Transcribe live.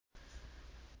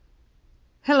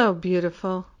Hello,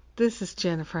 beautiful. This is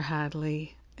Jennifer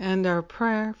Hadley, and our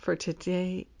prayer for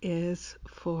today is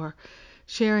for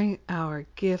sharing our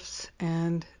gifts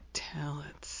and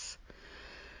talents.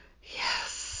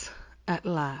 Yes, at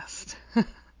last.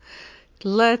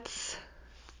 Let's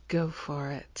go for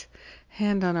it.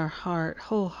 Hand on our heart,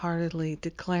 wholeheartedly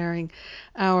declaring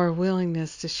our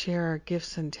willingness to share our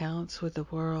gifts and talents with the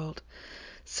world.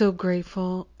 So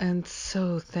grateful and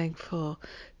so thankful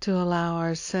to allow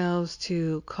ourselves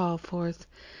to call forth,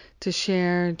 to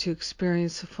share, and to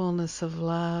experience the fullness of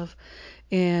love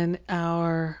in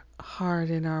our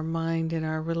heart, in our mind, in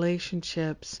our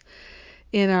relationships,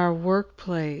 in our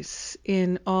workplace,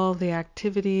 in all the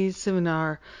activities in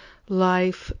our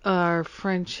life, our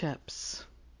friendships.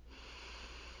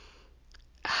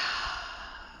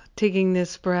 Taking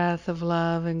this breath of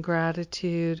love and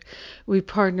gratitude, we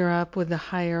partner up with the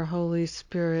higher Holy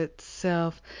Spirit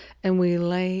self, and we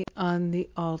lay on the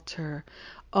altar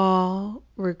all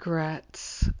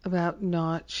regrets about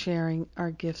not sharing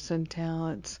our gifts and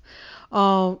talents,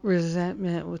 all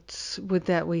resentment with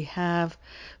that we have,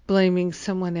 blaming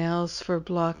someone else for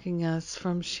blocking us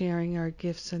from sharing our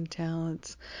gifts and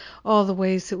talents, all the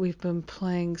ways that we've been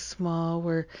playing small,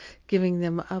 we're giving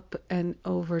them up and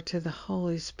over to the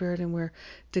Holy Spirit, and we're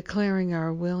declaring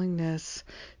our willingness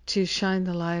to shine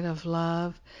the light of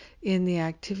love in the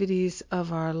activities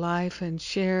of our life and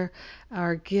share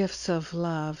our gifts of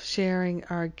love, sharing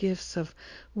our gifts of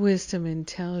wisdom,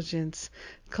 intelligence,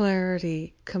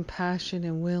 clarity, compassion,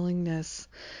 and willingness.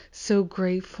 So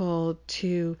grateful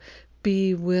to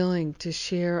be willing to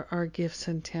share our gifts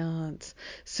and talents.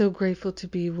 So grateful to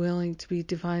be willing to be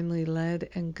divinely led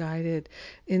and guided,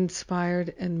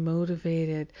 inspired and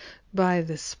motivated by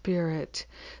the Spirit.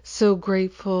 So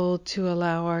grateful to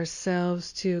allow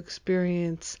ourselves to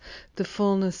experience the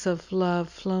fullness of love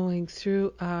flowing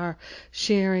through our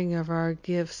sharing of our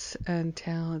gifts and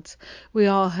talents. We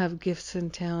all have gifts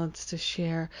and talents to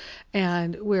share,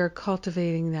 and we're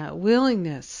cultivating that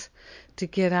willingness to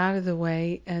get out of the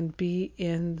way and be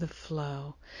in the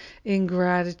flow. In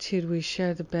gratitude, we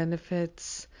share the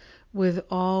benefits with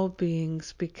all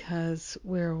beings because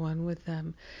we're one with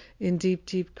them. In deep,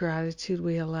 deep gratitude,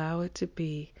 we allow it to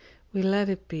be. We let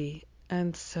it be,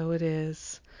 and so it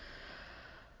is.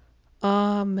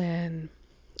 Amen.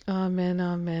 Amen,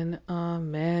 amen,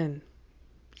 amen.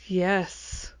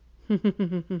 Yes.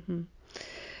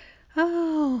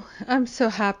 Oh, I'm so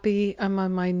happy. I'm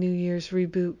on my New Year's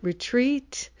Reboot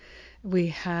retreat. We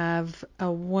have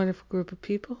a wonderful group of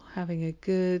people having a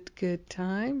good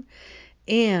time.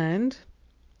 And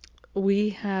we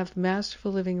have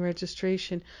Masterful Living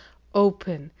registration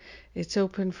open. It's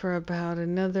open for about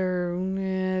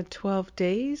another 12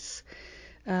 days.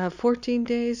 14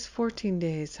 days,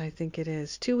 I think it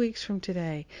is. 2 weeks from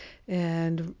today.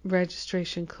 And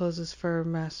registration closes for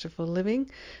Masterful Living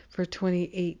for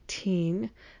 2018.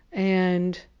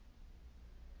 And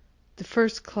the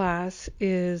first class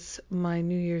is my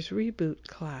New Year's Reboot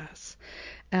class.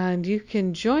 And you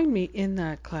can join me in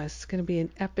that class. It's going to be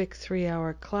an epic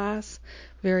 3-hour class.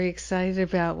 Very excited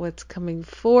about what's coming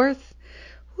forth.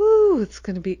 Woo, it's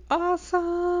going to be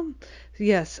awesome.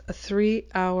 Yes, a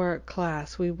 3-hour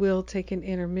class. We will take an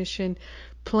intermission.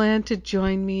 Plan to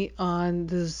join me on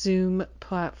the Zoom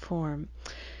platform.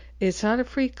 It's not a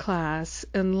free class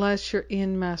unless you're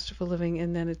in Masterful Living,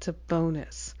 and then it's a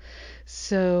bonus.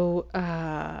 So,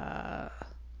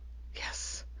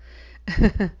 yes.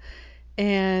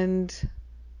 And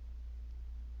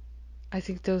I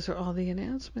think those are all the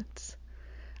announcements.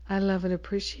 I love and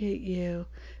appreciate you.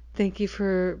 Thank you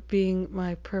for being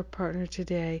my prayer partner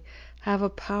today. Have a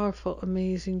powerful,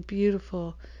 amazing,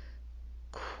 beautiful,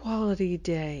 quality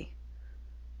day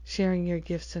sharing your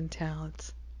gifts and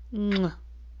talents. Mwah.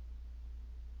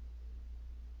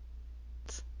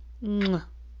 Mwah.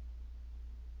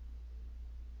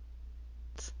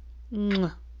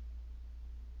 Mwah.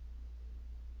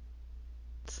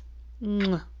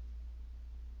 Mwah.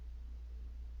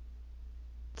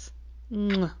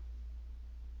 Mwah.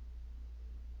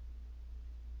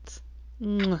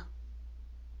 Mwah.